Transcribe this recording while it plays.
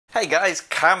Hey guys,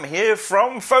 Cam here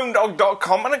from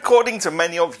PhoneDog.com, and according to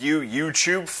many of you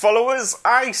YouTube followers,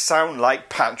 I sound like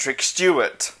Patrick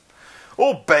Stewart,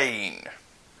 or Bane,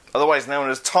 otherwise known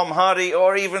as Tom Hardy,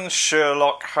 or even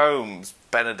Sherlock Holmes,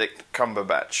 Benedict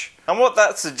Cumberbatch. And what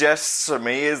that suggests to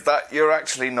me is that you're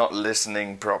actually not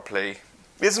listening properly.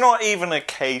 It's not even a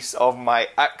case of my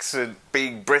accent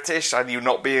being British and you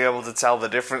not being able to tell the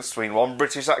difference between one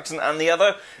British accent and the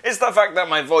other. It's the fact that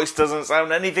my voice doesn't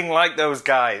sound anything like those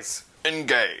guys.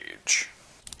 Engage.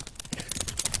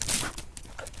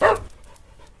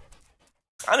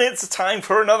 And it's time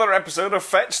for another episode of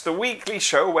Fetch, the weekly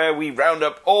show where we round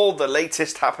up all the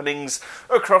latest happenings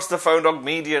across the PhoneDog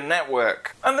Media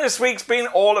Network. And this week's been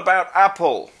all about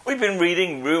Apple. We've been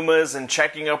reading rumours and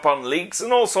checking up on leaks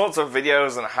and all sorts of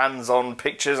videos and hands-on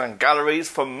pictures and galleries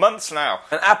for months now.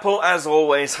 And Apple, as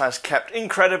always, has kept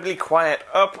incredibly quiet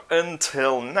up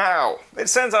until now. It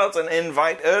sent out an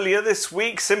invite earlier this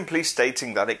week simply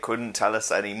stating that it couldn't tell us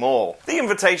any more. The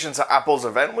invitation to Apple's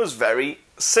event was very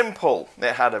simple.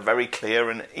 It had a very clear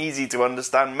and easy to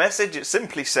understand message. It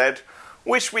simply said,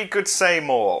 "Wish we could say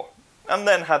more," and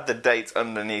then had the date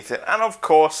underneath it. And of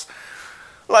course,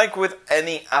 like with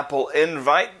any Apple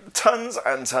invite, tons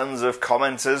and tons of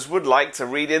commenters would like to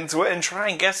read into it and try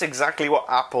and guess exactly what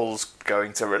Apple's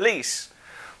going to release,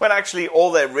 when actually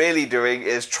all they're really doing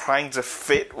is trying to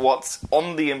fit what's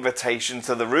on the invitation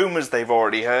to the rumours they've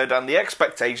already heard and the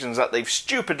expectations that they've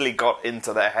stupidly got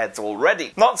into their heads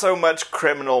already. Not so much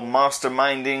criminal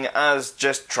masterminding as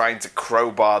just trying to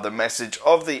crowbar the message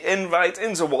of the invite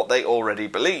into what they already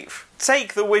believe.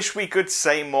 Take the "wish we could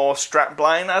say more"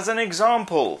 strapline as an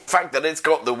example. The fact that it's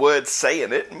got the word "say"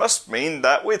 in it must mean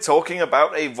that we're talking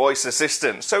about a voice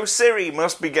assistant, so Siri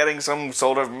must be getting some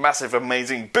sort of massive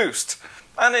amazing boost.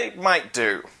 And it might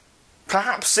do.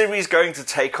 Perhaps Siri's going to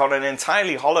take on an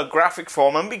entirely holographic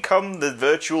form and become the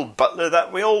virtual butler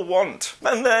that we all want.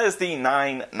 And there's the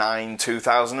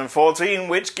 9/9/2014,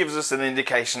 which gives us an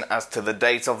indication as to the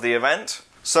date of the event.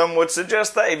 Some would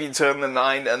suggest that if you turn the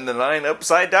 9 and the 9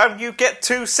 upside down, you get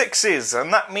 2 6s,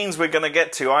 and that means we're going to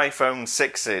get 2 iPhone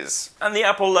 6s. And the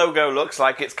Apple logo looks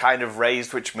like it's kind of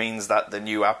raised, which means that the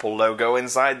new Apple logo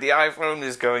inside the iPhone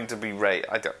is going to be raised.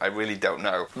 I really don't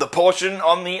know. The portion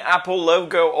on the Apple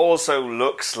logo also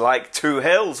looks like 2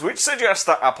 hills, which suggests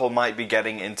that Apple might be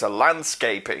getting into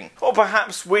landscaping. Or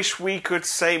perhaps "wish we could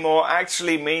say more"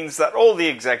 actually means that all the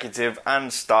executive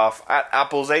and staff at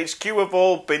Apple's HQ have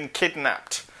all been kidnapped.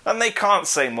 And they can't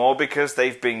say more because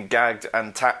they've been gagged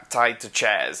and tied to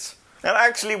chairs. And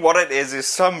actually what it is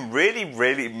some really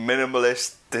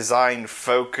minimalist,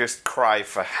 design-focused cry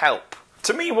for help.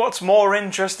 To me, what's more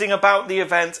interesting about the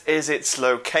event is its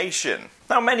location.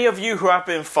 Now, many of you who have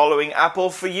been following Apple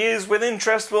for years with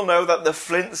interest will know that the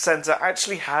Flint Center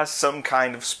actually has some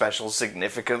kind of special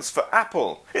significance for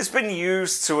Apple. It's been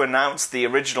used to announce the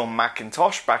original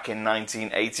Macintosh back in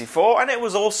 1984, and it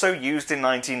was also used in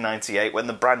 1998 when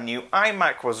the brand new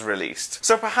iMac was released.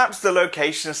 So perhaps the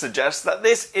location suggests that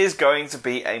this is going to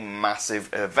be a massive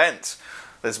event.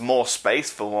 There's more space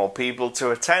for more people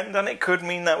to attend, and it could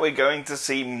mean that we're going to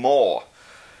see more.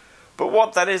 But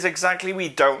what that is exactly, we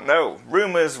don't know.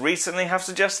 Rumours recently have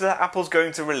suggested that Apple's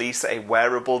going to release a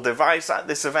wearable device at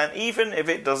this event, even if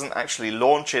it doesn't actually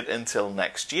launch it until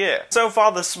next year. So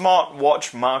far, the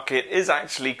smartwatch market is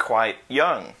actually quite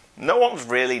young. No one's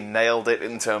really nailed it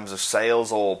in terms of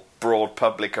sales or broad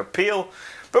public appeal,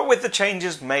 but with the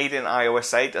changes made in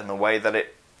iOS 8 and the way that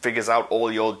it figures out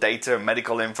all your data,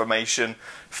 medical information,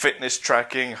 fitness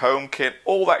tracking, HomeKit,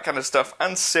 all that kind of stuff,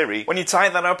 and Siri. When you tie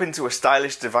that up into a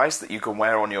stylish device that you can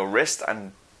wear on your wrist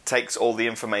and takes all the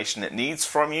information it needs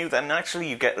from you, then actually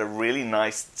you get a really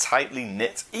nice, tightly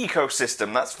knit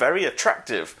ecosystem that's very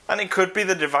attractive. And it could be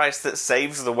the device that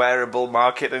saves the wearable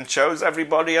market and shows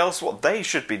everybody else what they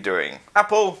should be doing.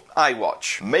 Apple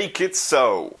iWatch. Make it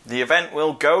so. The event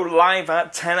will go live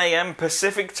at 10 AM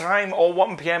Pacific time or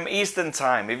 1 PM Eastern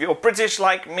time. If you're British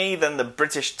like me, then the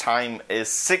British time is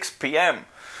 6 PM.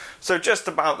 So just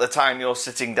about the time you're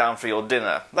sitting down for your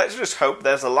dinner. Let's just hope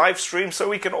there's a live stream so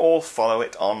we can all follow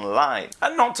it online.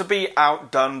 And not to be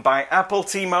outdone by Apple,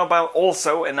 T-Mobile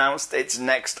also announced its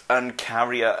next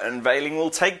Uncarrier unveiling will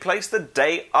take place the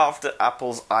day after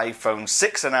Apple's iPhone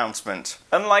 6 announcement.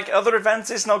 Unlike other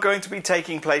events, it's not going to be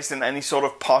taking place in any sort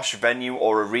of posh venue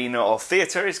or arena or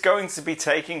theatre. It's going to be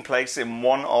taking place in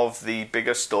one of the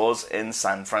bigger stores in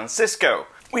San Francisco.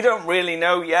 We don't really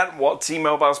know yet what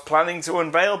T-Mobile's planning to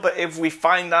unveil, but if we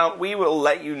find out, we will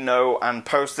let you know and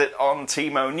post it on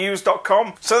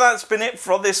tmonews.com. So that's been it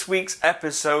for this week's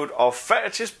episode of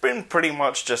Fetch. It's been pretty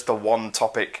much just a one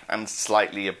topic and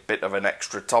slightly a bit of an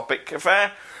extra topic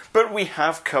affair. But we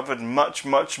have covered much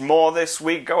more this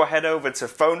week. Go ahead over to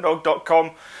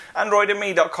phonedog.com,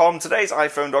 androidandme.com, today's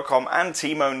iPhone.com and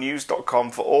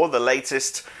tmonews.com for all the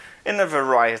latest in a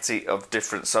variety of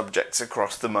different subjects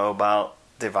across the mobile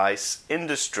device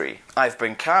industry. I've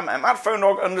been Cam. I'm at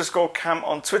phonedog_Cam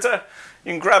on Twitter.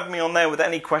 You can grab me on there with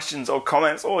any questions or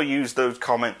comments, or use those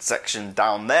comment section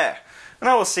down there. And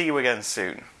I will see you again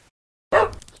soon.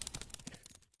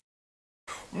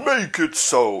 Make it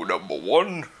so, number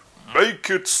one. Make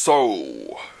it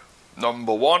so.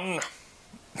 Number one.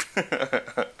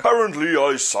 Apparently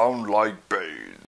I sound like Bane.